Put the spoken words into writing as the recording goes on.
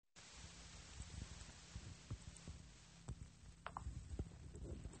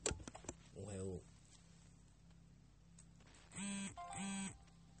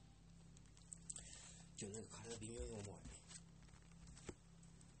なんか体微妙に重い。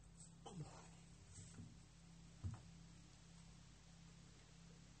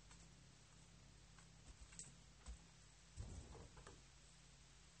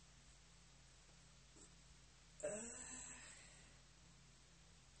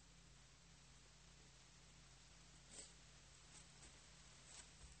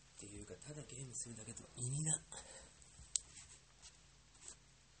っていうか、ただゲームするだけとは意味な。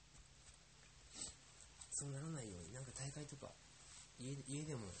そうならないように、なんか大会とか家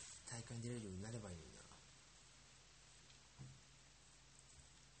でも大会に出れるようになればいいのにな。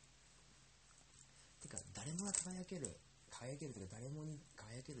てか誰もが輝けるというか、誰もに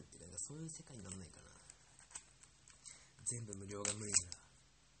輝けるっていうか、そういう世界にならないかな。全部無料が無理だ。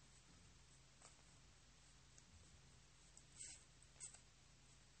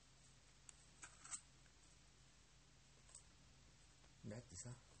だってさ、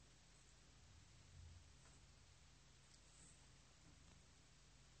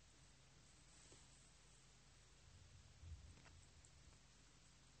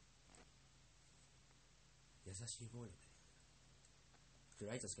優しいボールで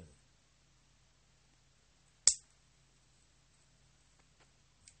ライトつけるの。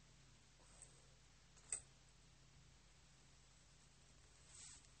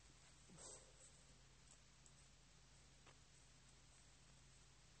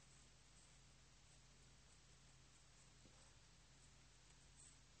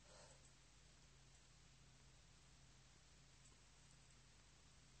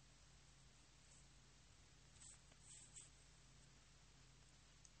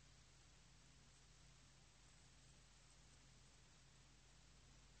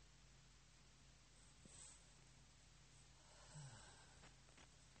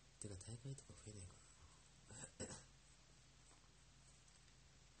てか大会とか増えないかな。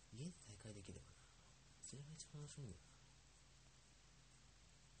家で大会できればな。それが一番楽しいんだよな。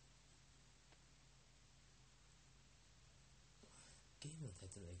ゲームのタイ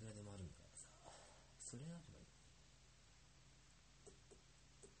トルはいくらでもあるんだからさ、それあればいい。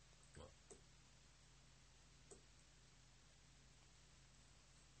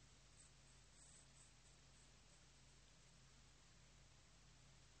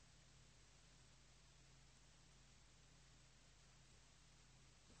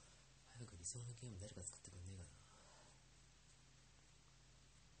早く理想のゲーム誰か作ってくんねえかな。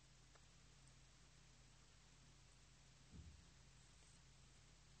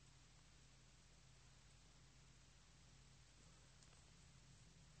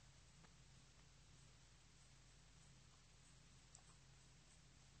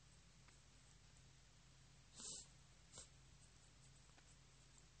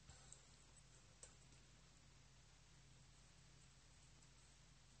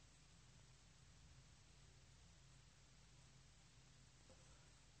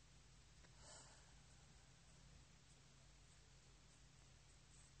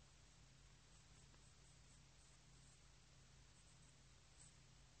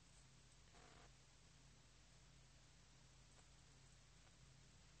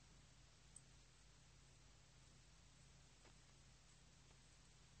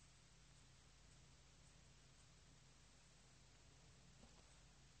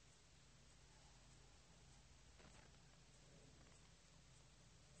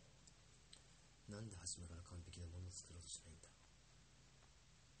なんで初めから完璧なものを作ろうとしないんだ。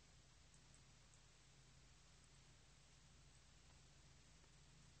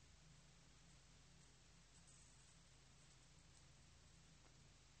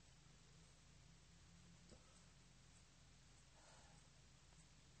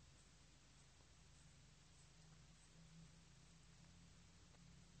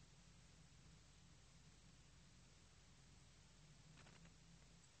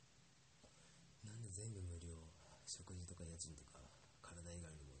なんで全部無料、食事とか家賃とか体以外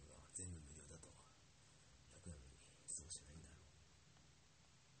のものが全部無料だと楽なのにそうしないんだろう。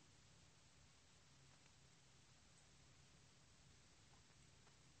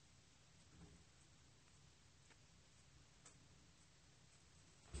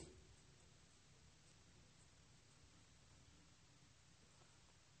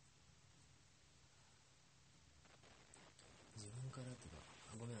自分からとか、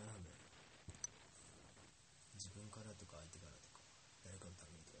ごめん、自分からとか相手からとか誰かのた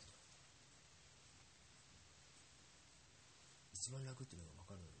めにとかじゃ一番楽っていうのが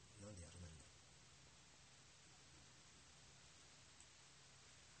分かるのになんでやらないんだ。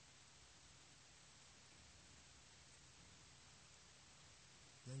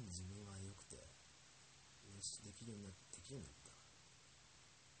なんで自分が良くてよしできるようになった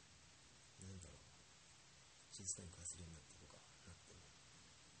なんだろう、静かに暮らせるようになったとかなっても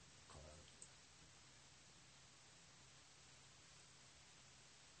変わらないんだ。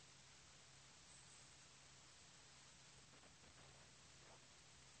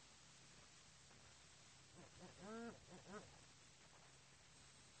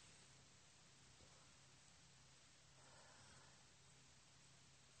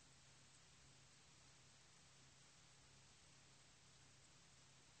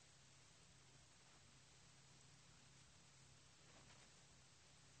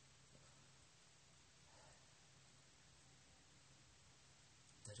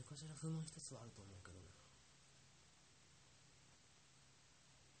誰かしら不満一つはあると思うけどな。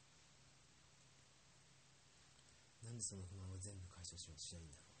なんでその不満を全部解消しようとしないん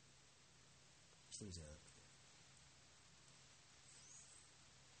だろう。一人じゃなくて。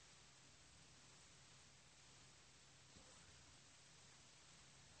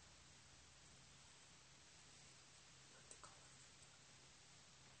なんで変わらないんだ。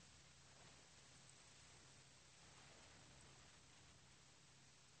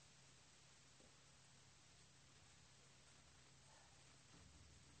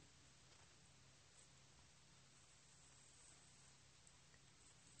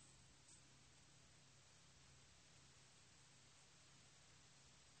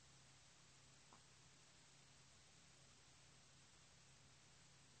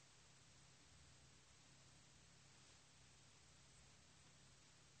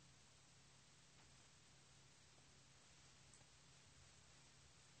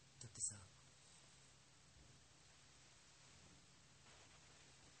だってさ、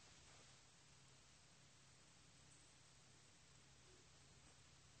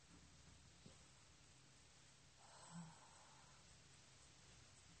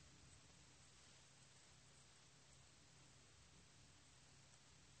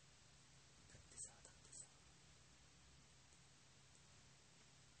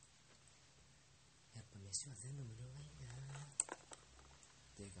やっぱ飯は全部無料がいいんだな。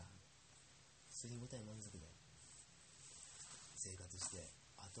っていうか、普通に5体満足で生活して、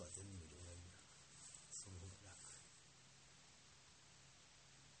あとは全部無料がいいんだ。その方が楽。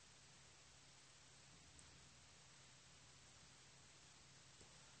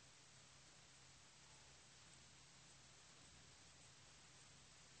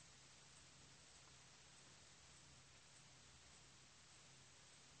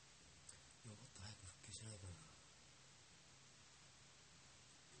ロボット早く復旧しないかな。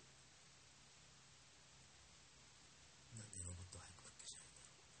なんでロボット早く復旧しないんだ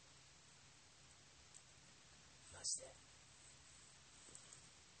ろう。マジで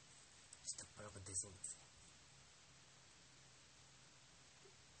下っ腹が出そうだぜ。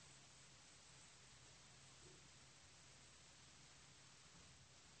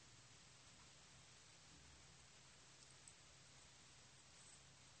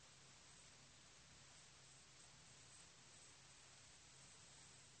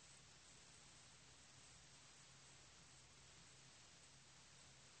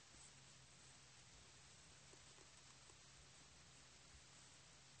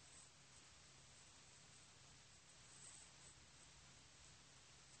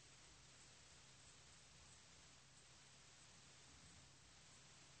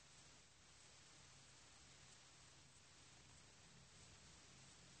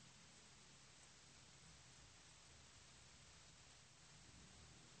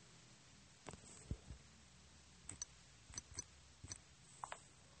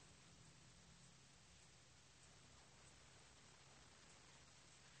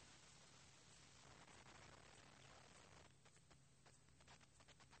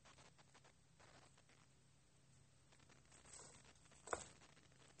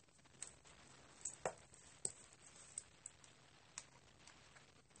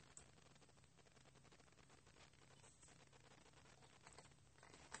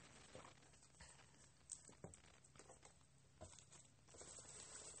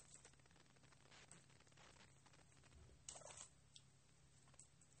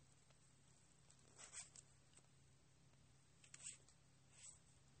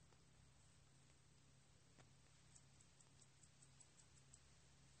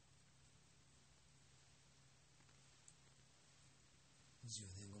10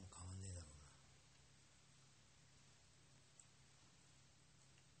年後も変わんねえだろうな。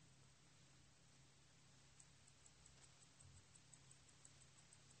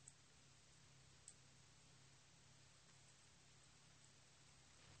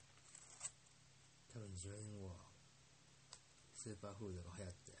多分10年後はスーパーフードが流行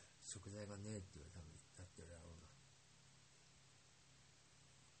って食材がねえって言われたのになってるだろう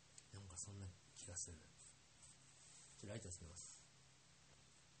な。なんかそんな気がする。ライターつけます。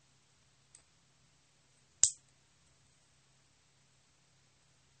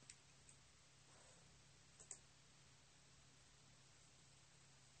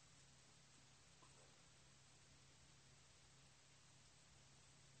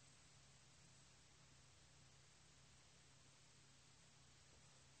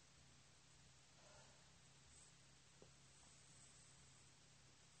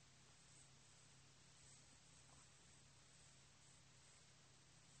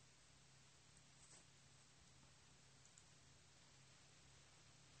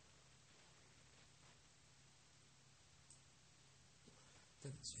多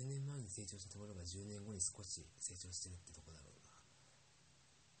分10年前に成長したところが10年後に少し成長してるってとこだろう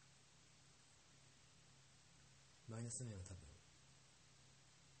な。マイナス面は多分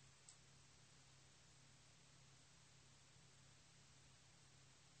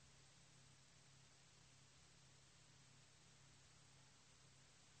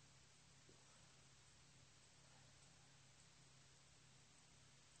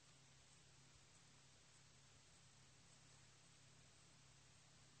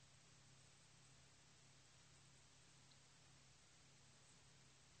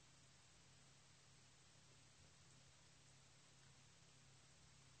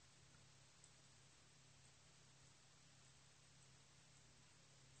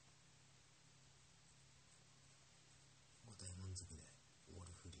5体満足でオー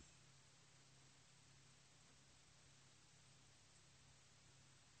ルフリー。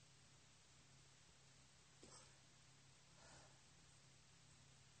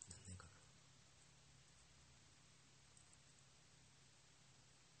なんないかな。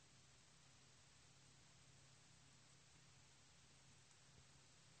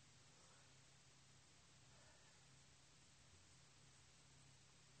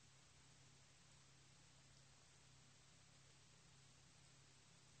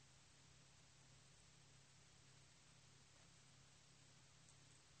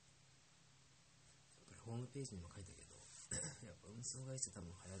これホームページにも書いたけどやっぱ運送会社多分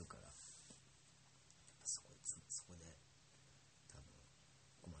流行るから、そこで多分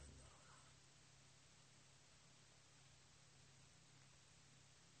困るんだろうな。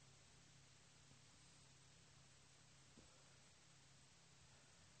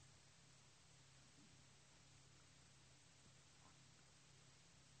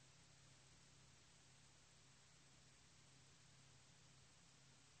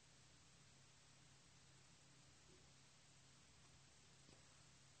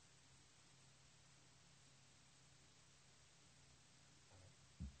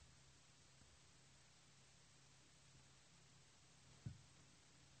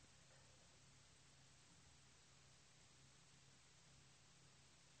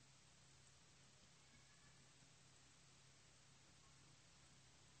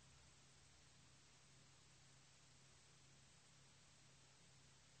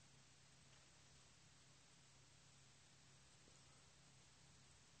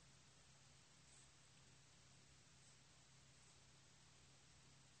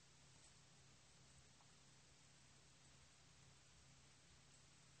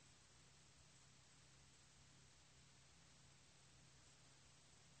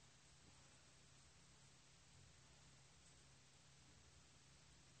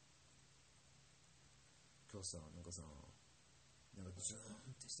今日さ、なんかズーンっ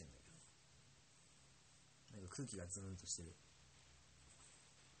てしてんだけど、なんか空気がズーンとしてる。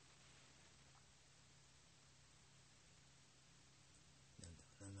なんだろ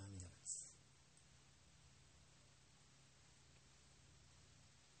う、生阿弥陀仏。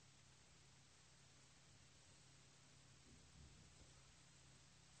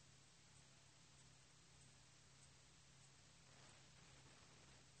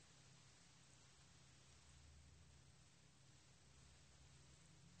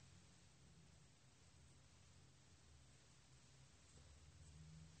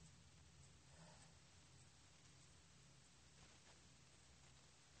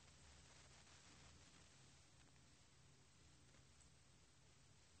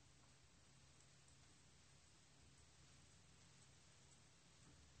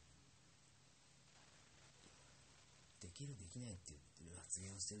できるできないって言ってる発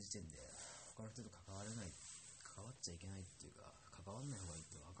言をしてる時点で他の人と関わっちゃいけないっていうか、関わんない方がいいっ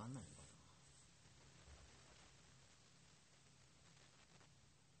て分かんないのかなっ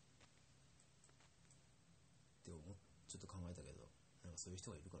てちょっと考えたけど、なんかそういう人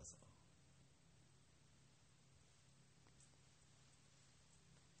がいるからさ。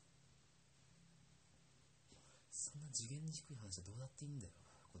そんな次元に低い話はどうだっていいんだよ、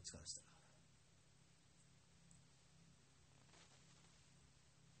こっちからしたら。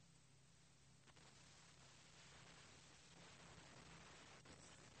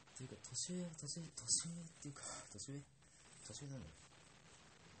っていうか年上っていうか年上なの。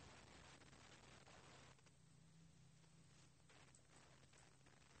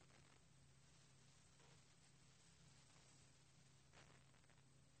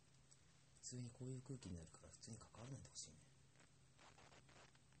普通にこういう空気になるから普通に関わらないでほしいね。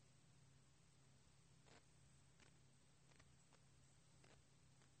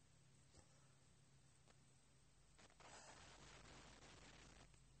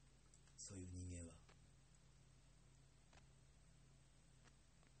そういう人間は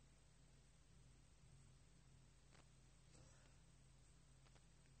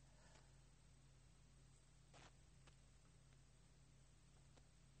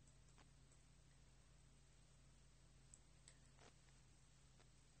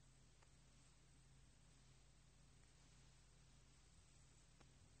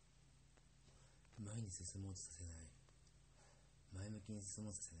前に進もうとさせない、前向きに進も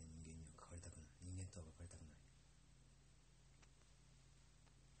うとさせない人間には関わりたくない。人間とは関わりたくない。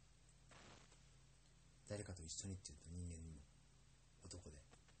誰かと一緒にって言うと人間にも男で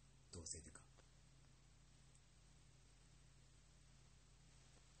同性でか。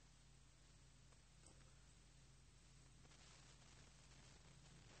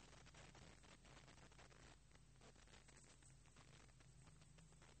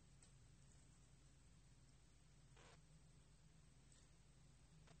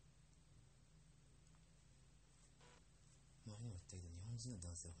前にも言ったけど日本人の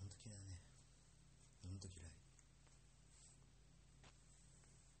男性は本当嫌いだね。本当嫌い。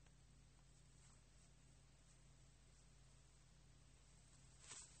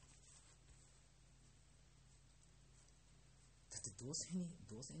だって同性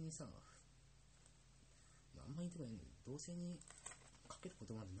にさ、あんまり言いたくないんだけど、同性にかけるこ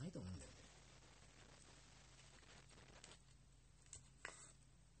となんてないと思うんだよね。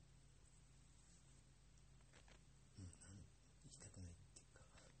言いたくないっていうか、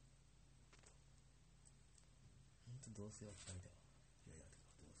ほんと同性は嫌いだわ。嫌いだってか、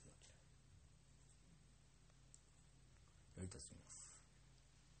同性は嫌い。やりたすぎます。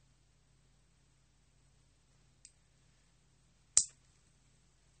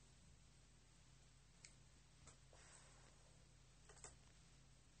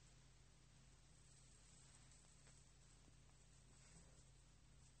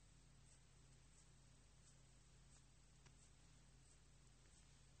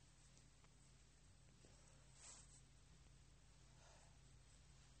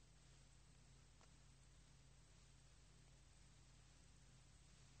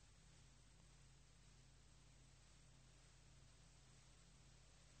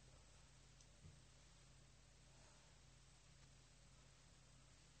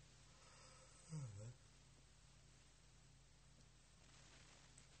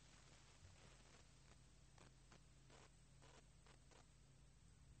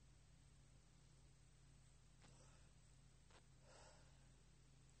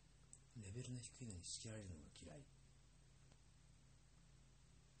レベルの低いのに仕切られるのが嫌い。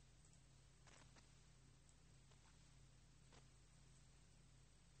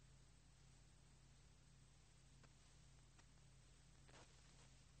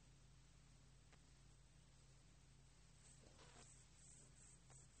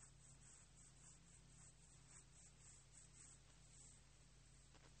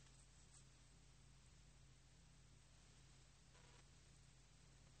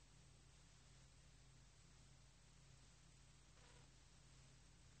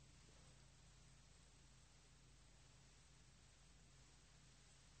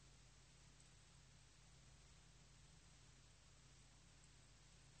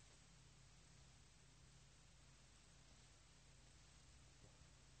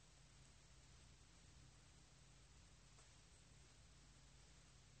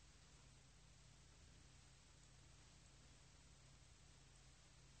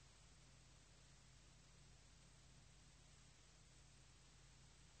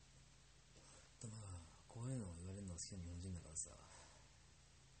とまあこういうのを言われるのが好きな日本人だからさ、と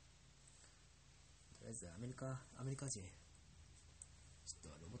りあえずアメリカ人ちょっと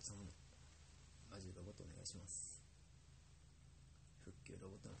ロボット頼む。マジでロボットお願いします。ロ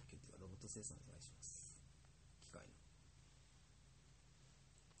ボットの復旧っていうかロボット生産お願いします。機械の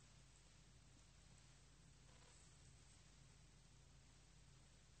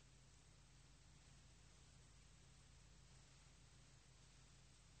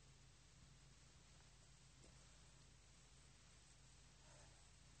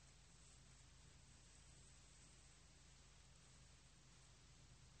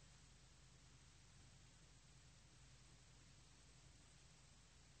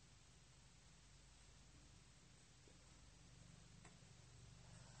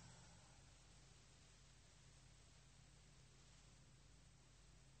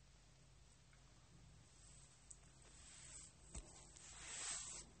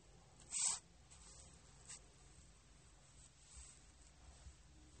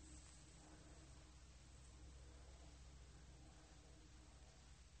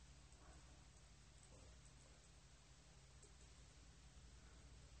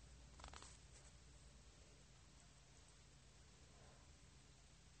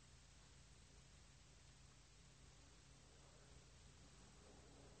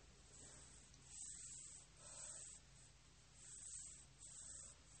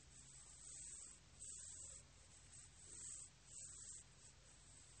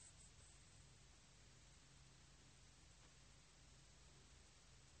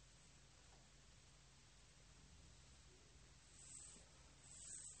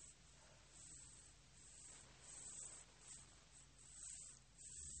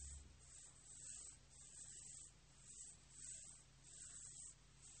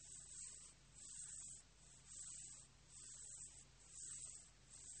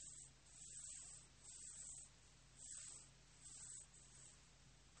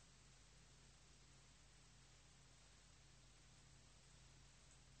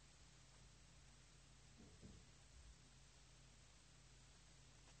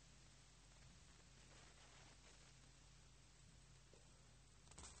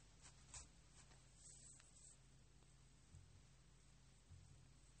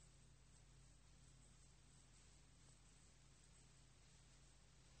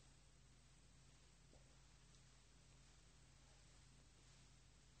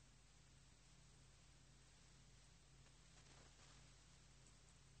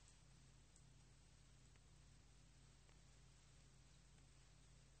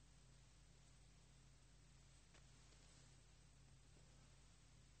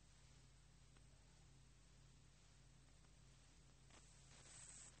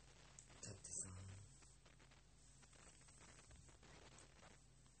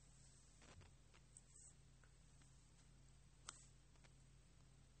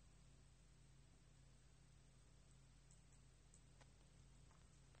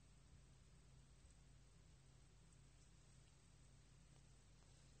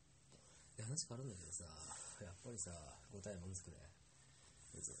話変わるんだけどさ、やっぱりさ、答え満足で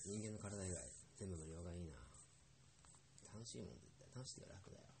人間の体以外全部無料がいいな。楽しいもん絶対。楽しいから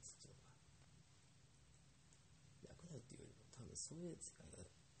楽だよ。そっちの方が楽だよっていうよりも、多分そういう世界が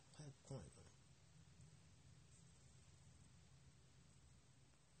早く来ないかな。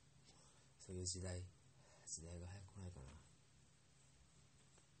そういう時代が早く来ないかな。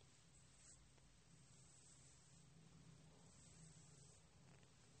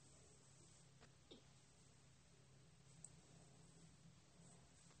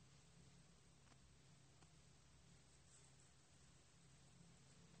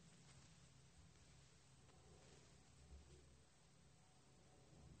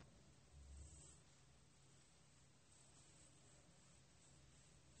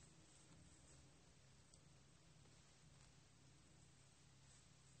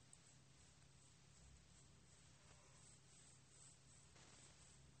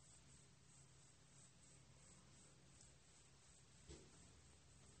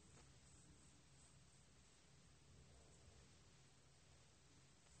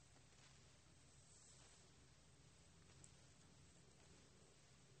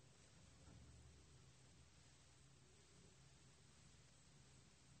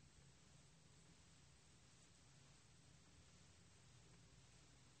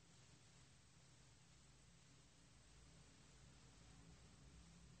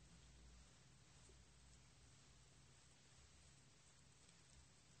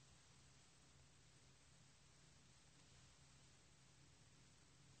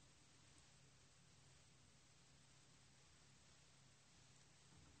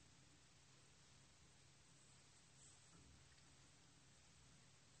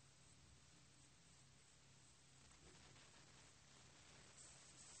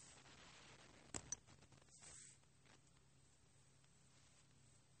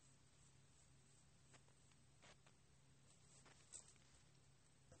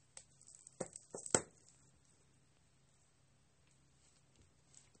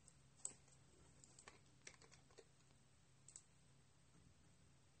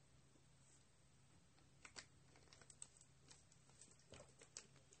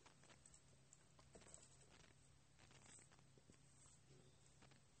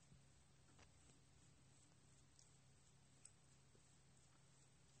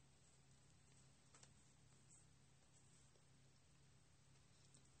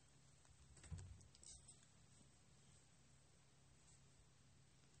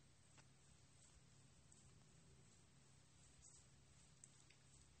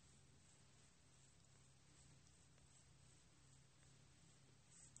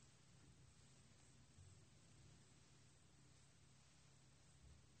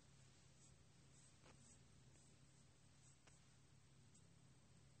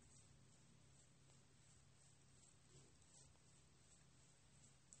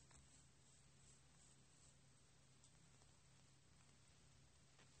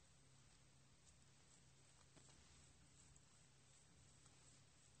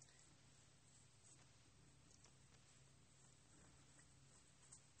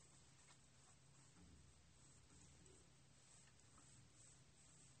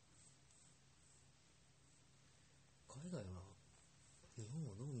海外は日本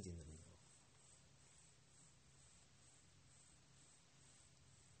をどう見てんだろう。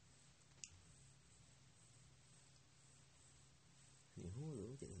日本をどう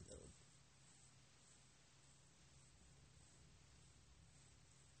見てるんだろう。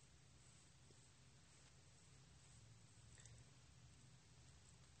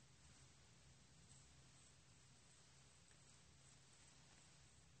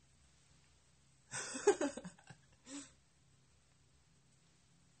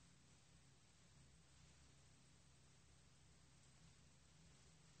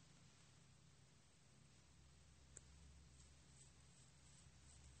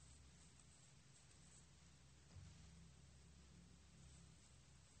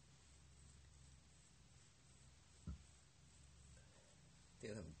て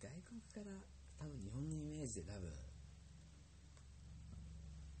か多分外国から日本のイメージでな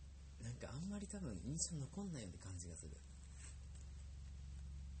んかあんまり印象残んないような感じがする。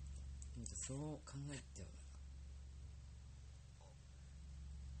そう考えちゃう。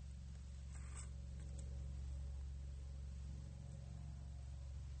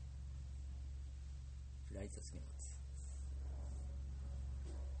フライトつけます。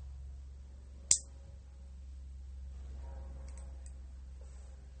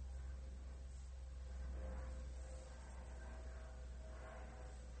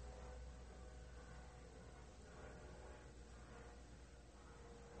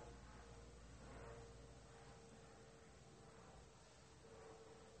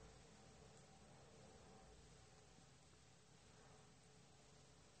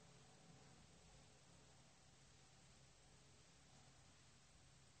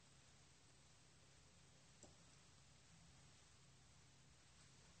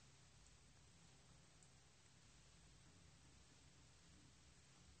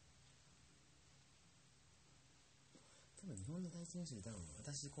本の第一印象で多分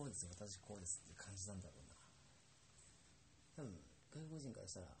私こうですっていう感じなんだろうな。多分外国人から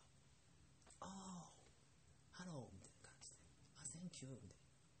したらハローみたいな感じで、Thank you みたい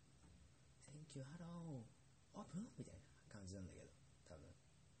な、Thank you ハローオープンみたいな感じなんだけど、多分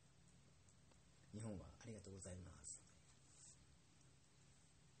日本はありがとうございます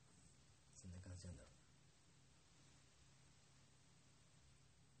そんな感じなんだろう。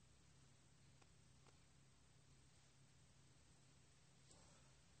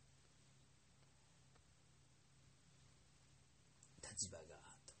立場が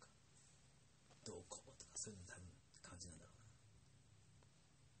とかどうこうとかそういうの多分感じなんだろう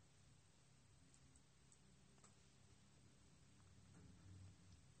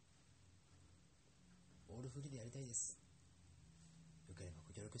な。オールフリーでやりたいです。よければ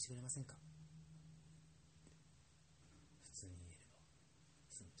ご協力してくれませんか。普通に言えれば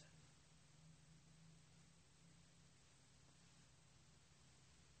済んじゃう。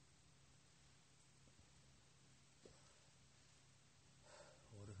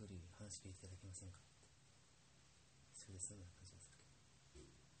オールフリー話聞いていただけませんか。それで済んだ感じがするけど。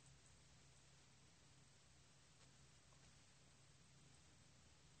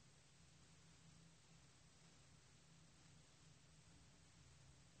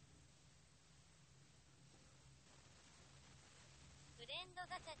フレンド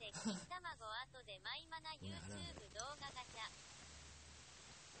ガチャで金卵後でマイマナ YouTube 動画ガチャ。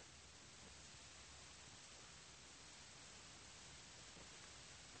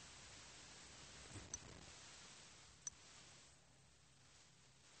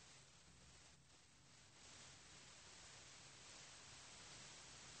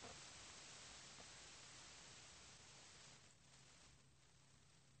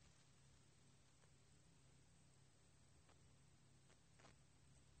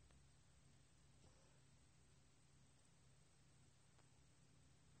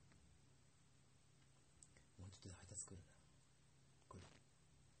もうちょっとで配達来るな。来る。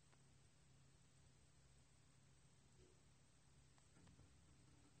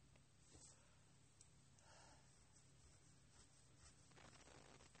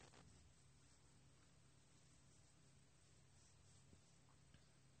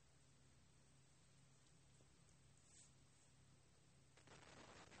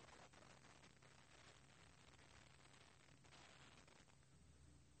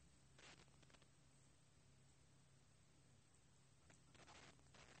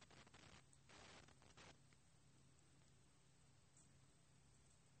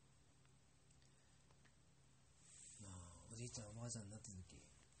まあおじいちゃんおばあちゃんになった時、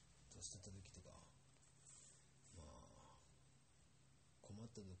年取った時とか、まあ困っ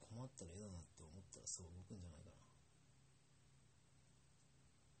たら嫌だなって思ったらそう動くんじゃないかな。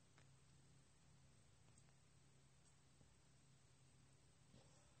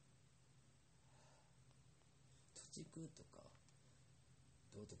土地食うとか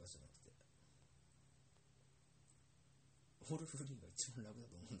どうとかじゃなくて、オールフリーが一番楽だ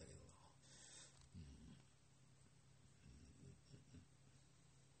と思うんだけどな。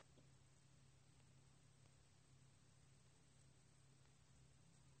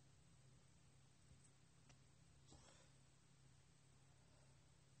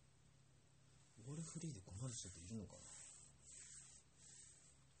オールフリーで困る人っているのかな。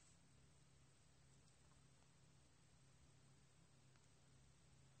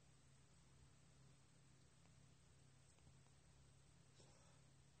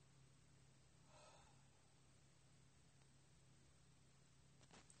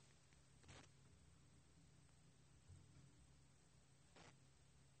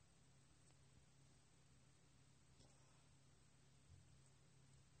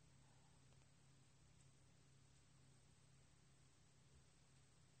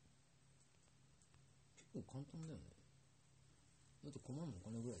結構簡単だよね。だって困るのお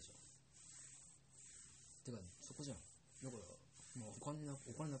金ぐらいじゃん。てかそこじゃん。だから、まあ、お金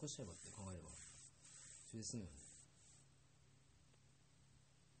なくしちゃえばって考えればそれで済むよね。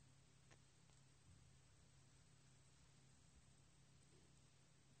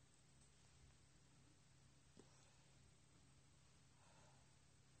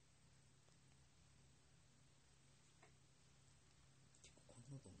結構簡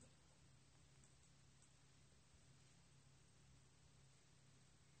単だと思うんだよ。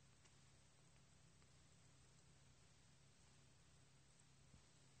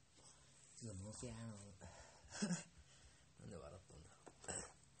ちょっとノーキャーなんで笑ったんだろう。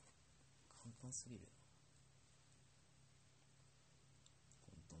簡単すぎるよ。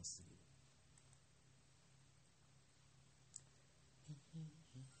簡単すぎる。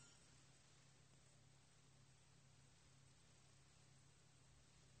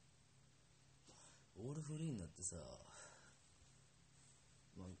ルフリーになってさ、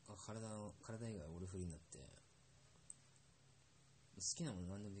まあ、体以外オールフリーになって好きなもの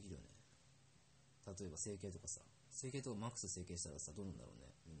何でもできるよね。例えば整形とかさ、整形とかマックス整形したらさ、どうなんだろうね、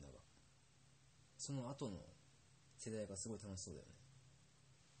みんなが。その後の世代がすごい楽しそうだよね。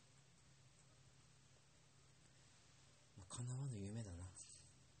まあ、叶わぬ夢だな。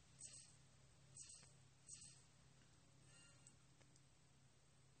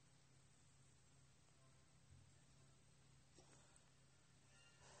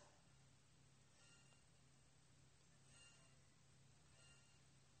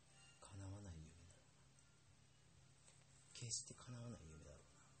叶わない夢だろうな。決して叶わない夢だろう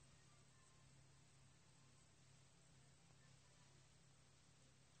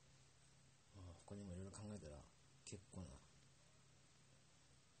な。まあ、他にもいろいろ考えたら結構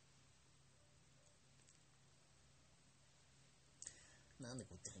なんで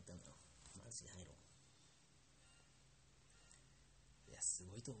こっち入ったんだろう。マジで入ろう。いや、す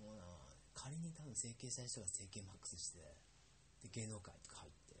ごいと思うな。仮に多分整形した人が整形マックスしてで芸能界とか入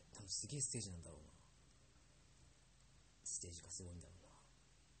って多分すげえステージなんだろうな。ステージがすごいんだろうな。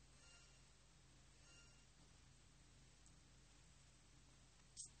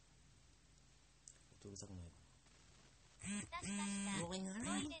音うるさくないかな。トイレの水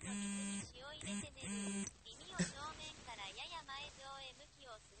に血を入れて寝る。耳を正面からやや前上へ向き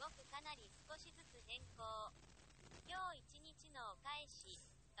をすごくかなり少しずつ変更。今日一日のお返し。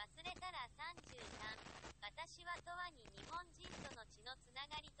忘れたら33。私はとわに日本人との血のつな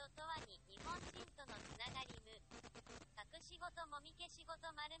がりととわに日本人とのつながり無。隠し事もみ消し事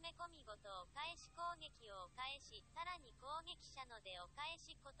丸め込み事お返し攻撃をお返し。さらに攻撃者のでお返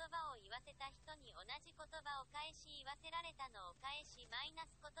し言葉を言わせた人に同じ言葉お返し言わせられたのお返しマイナ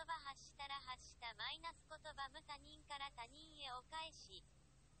ス言葉発したら発したマイナス言葉無他人から他人へお返し。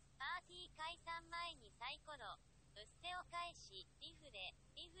パーティー解散前にサイコロ。うっせお返し、リフレ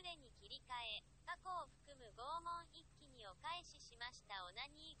に切り替え、過去を含む拷問一気にお返ししました。オナ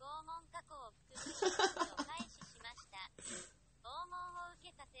ニー拷問過去を含む一気にお返ししました。拷問を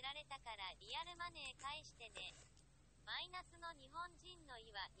受けさせられたからリアルマネー返してね。マイナスの日本人の意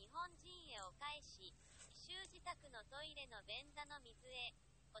は日本人へお返し。異臭自宅のトイレの便座の水へ。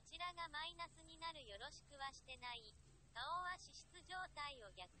こちらがマイナスになるよろしくはしてない。顔は脂質状態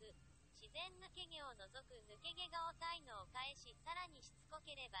を逆。自然抜け毛を除く抜け毛がおたいのお返し。さらにしつこ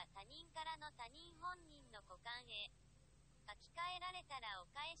ければ他人からの他人本人の股間へ書き換えられたらお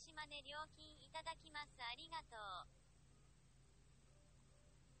返しマネ料金いただきます。ありがと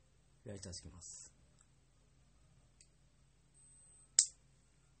う。やりたすきます。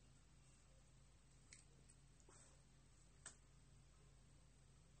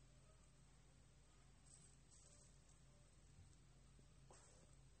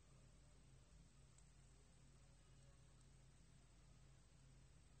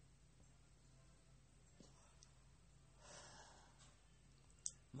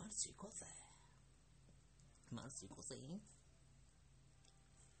マルチ行こうぜ。マルチ行こうぜ。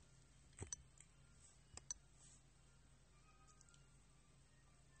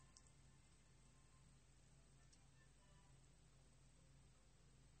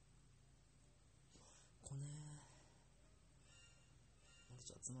こねマル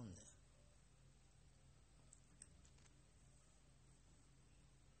チ集まんね。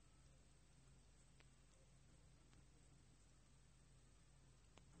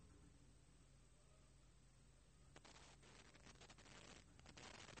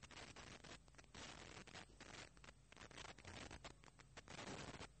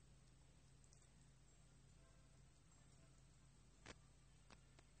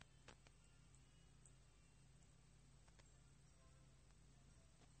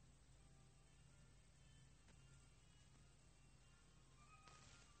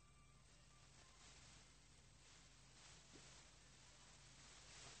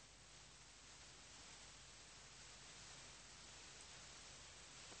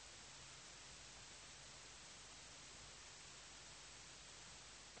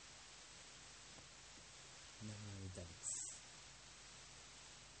みたいです。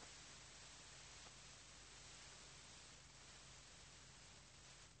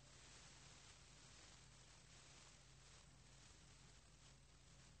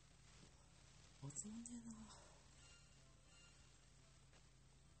集まんねえな。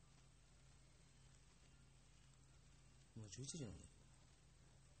もう11時なんだよ。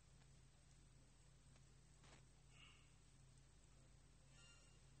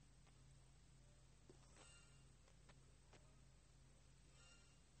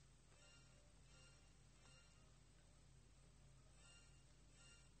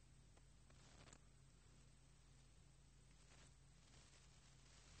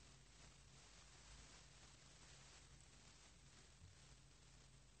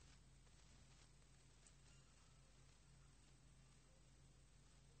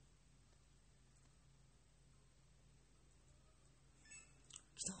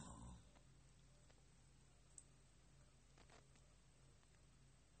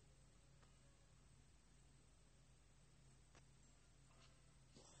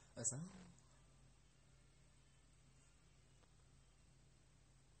あさんな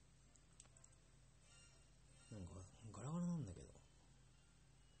んかガラガラなんだけど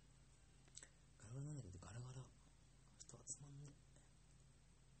ガラガラ人集まんね。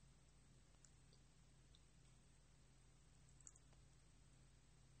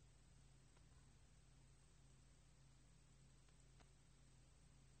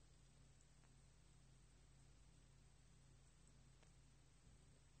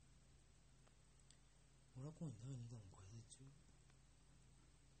モラコイン第2弾開催中。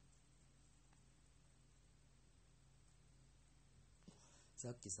さ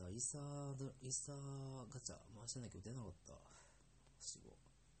っきさイーサーガチャ回してんだけど出なかった。死後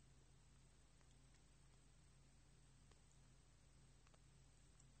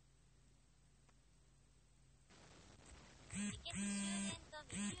議決終電と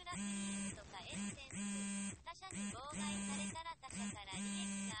三浦クリームとかエッセンス、他社に妨害されたら他社から利益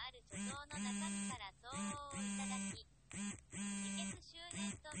がある貯蔵の中身から相応をいただき、議決終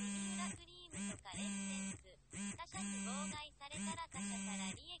電と三浦クリームとかエッセンス、他社に妨害されたら他社か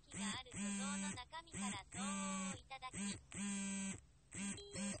ら利益がある貯蔵の中身から相応をいただき。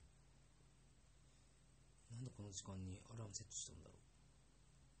なんでこの時間にアラームセットしたんだろう。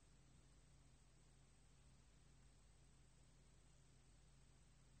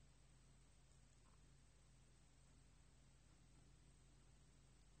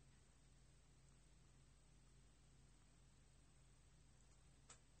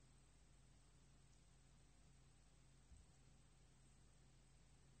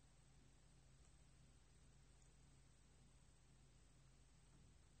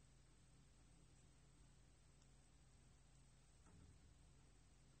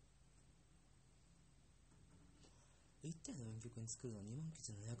1体の4曲に作るのは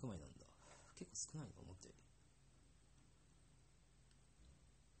29,700枚なんだ。結構少ないと思ったより。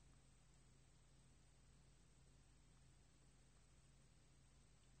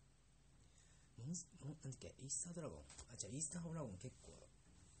なんだっけ、イースタードラゴン、イースタードラゴン結構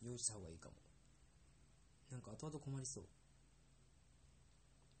用意した方がいいかも。なんか後々困りそう。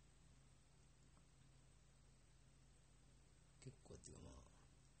結構っていうか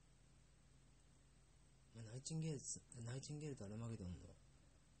ナイチンゲールとアルマゲドンの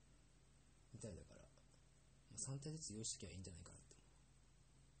みたいだから、3体ずつ用意しときゃいいんじゃないかなって。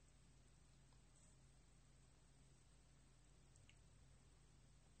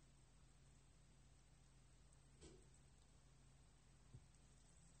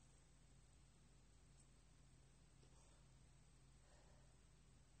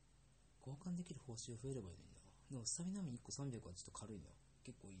交換できる報酬増えればいいのにな。でもスタミナミ1個300はちょっと軽いな。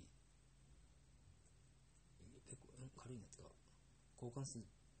結構いい。結構軽いなってか、交換数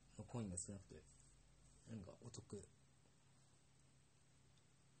のコインが少なくてなんかお得。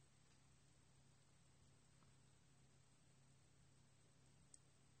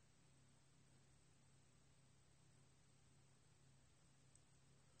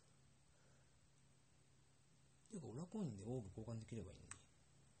ていうかオラコインでオーブ交換できればいいのに。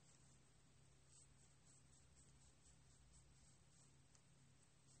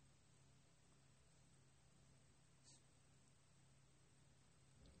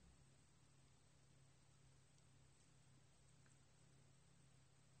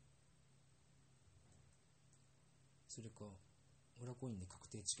それかオラコインで確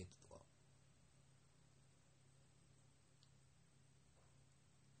定チケットとか。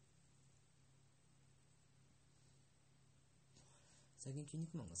最近筋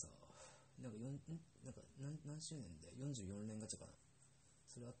肉マンがさ、なんか何周年で44連ガチャかな、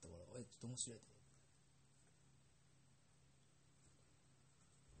それあったからちょっと面白いと思って。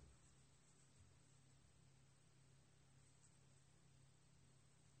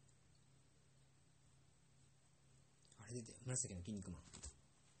あれ出てよ、紫の筋肉マン、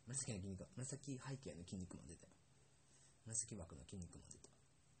紫背景の筋肉マン出たよ。紫枠の筋肉マン出た。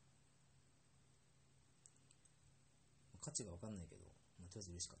価値が分かんないけど、とりあえ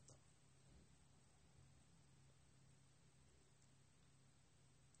ず嬉しかった。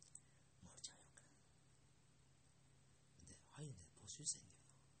マルちゃんやろかな。で、入るんで募集したいんだよ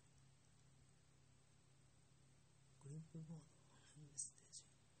な。グループボード、オンラインメッセージ。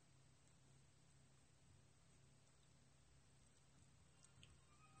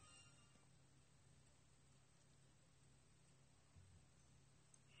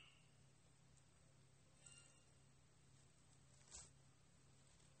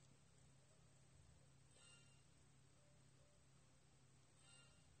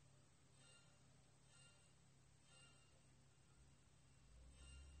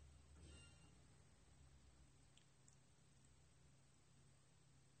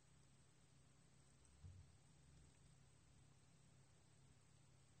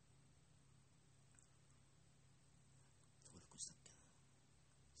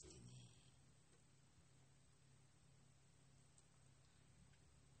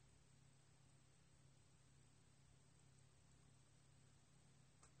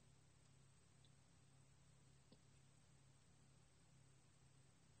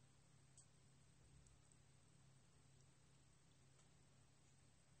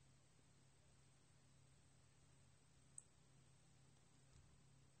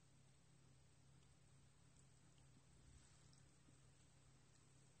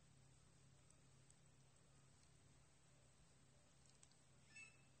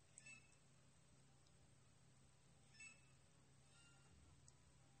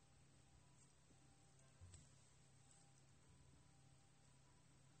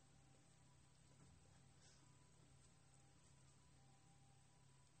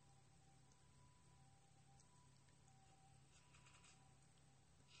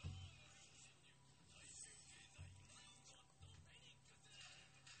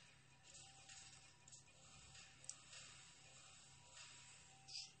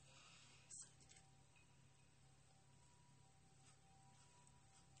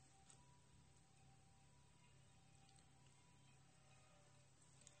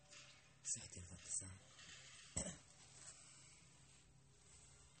癖入ってるだってさ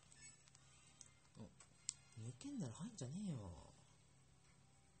抜けんなら入んじゃねえよ。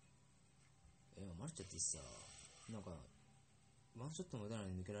マルちゃってさ、なんかワンショットの腕なの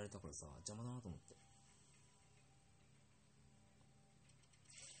に抜けられたからさ、邪魔だなと思って。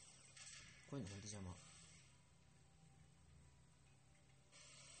こういうのほんと邪魔。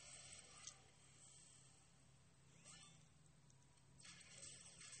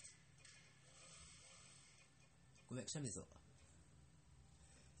ごめん、くしゃみぞ。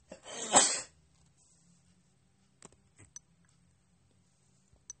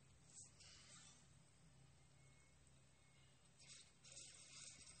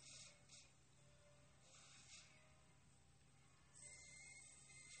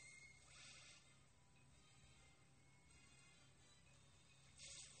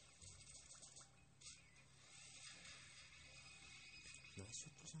ナイスショ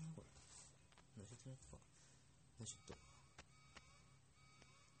ットじゃないこれ。ナイスショットじゃないか。ナイスショット。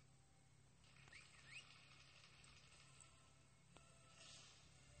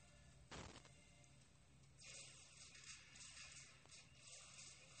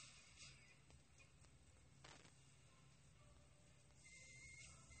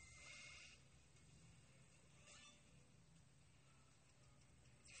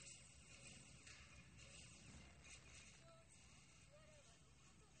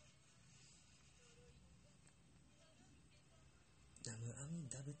ダムアミ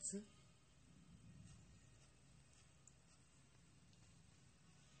ダ仏収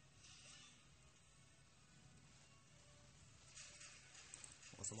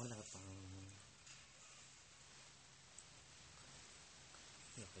まれなかったな。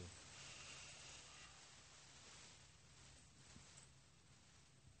やっぱり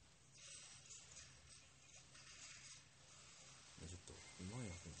ちょっとうまい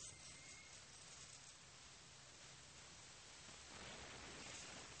なこの人。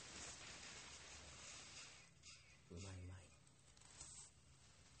うまいうまい。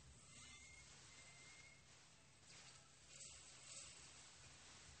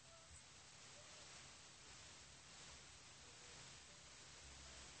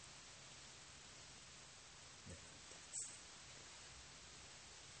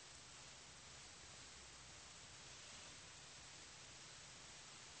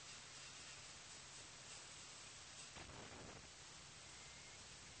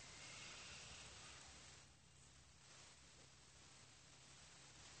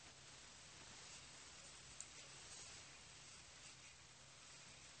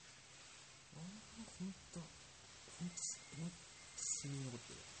ほんと死に残っ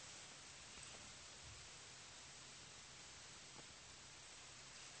てる。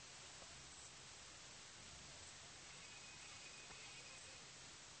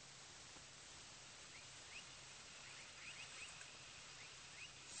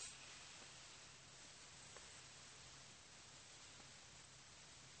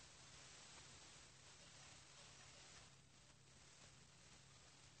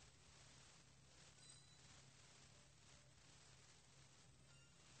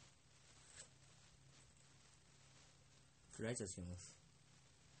フライトします。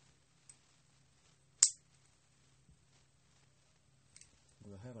こ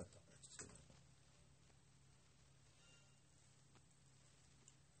れ早かった。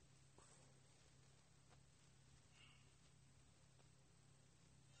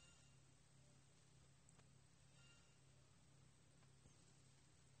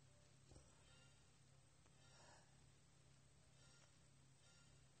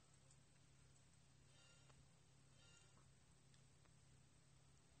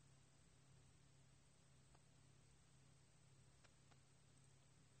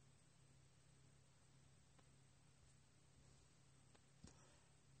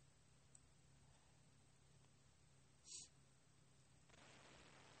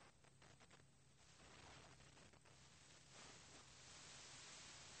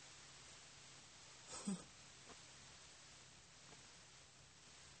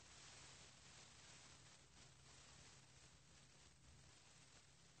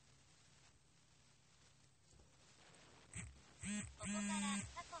ここから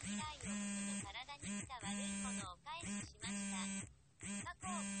過去未来を含む体に来た悪いものを回避しました。過去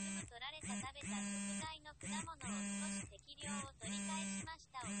を含む取られた食べた食材の果物を少し適量を取り返しまし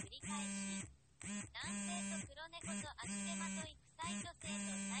たを繰り返し、男性と黒猫と足手まとい臭い女性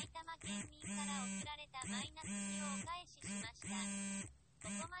と埼玉県民から送られたマイナス気をお返ししました。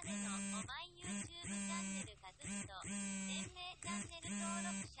ここまでのおマイ YouTube チャンネル和人、連盟チャンネル登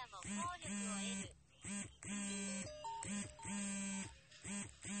録者も効力を得る。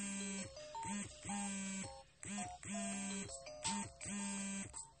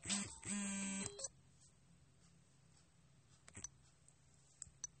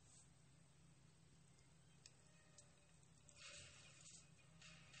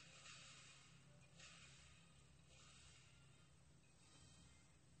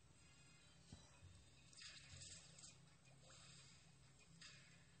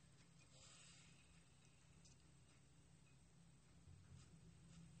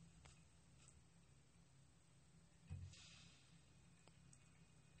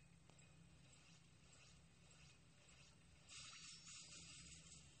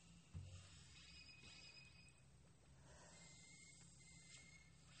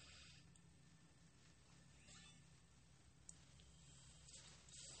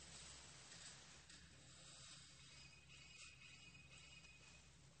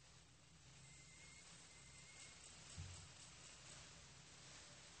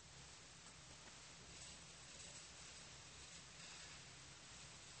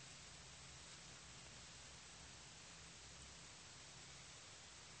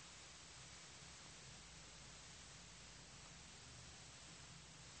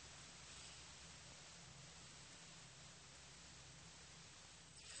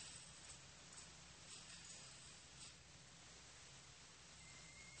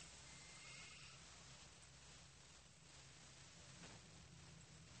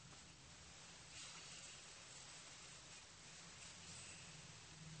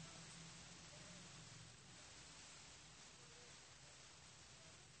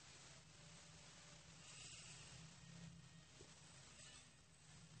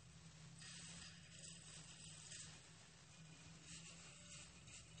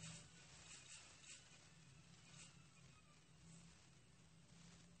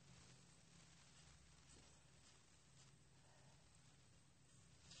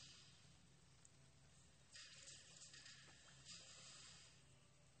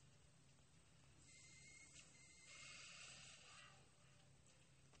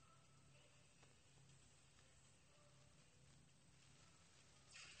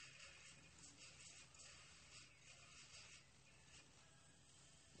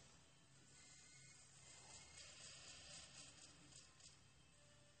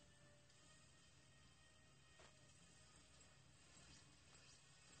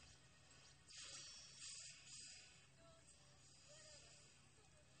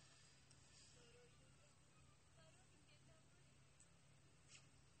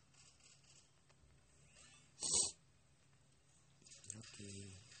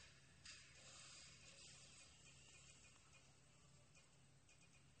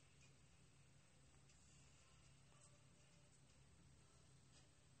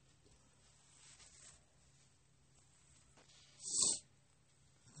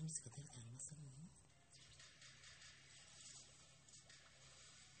水が出るでありまする。よ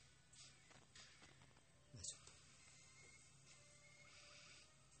いしょっと。よ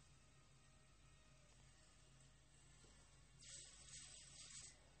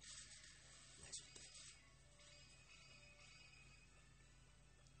いしょっと。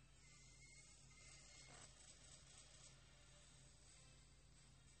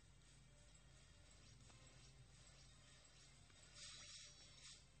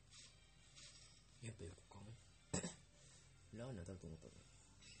やっぱ横かもラーに当たると思ったの。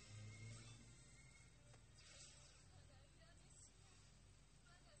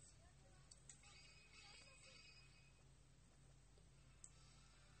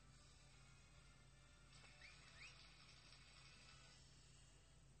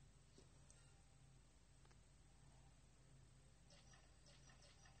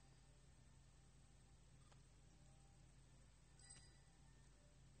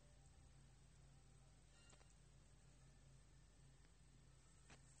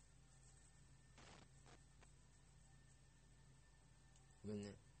ごめん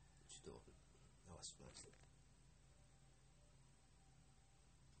ね、ちょっと流しっぱなしで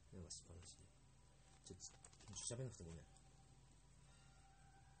ちょっと喋んなくてごめん。も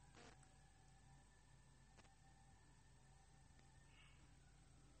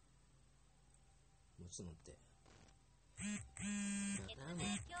うちょっと待って。説明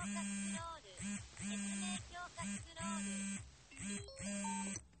強化スクロール。説明強化スクロール。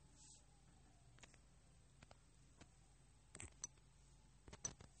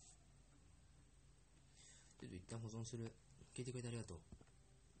ちょっと一旦保存する。聞いてくれてありがとう。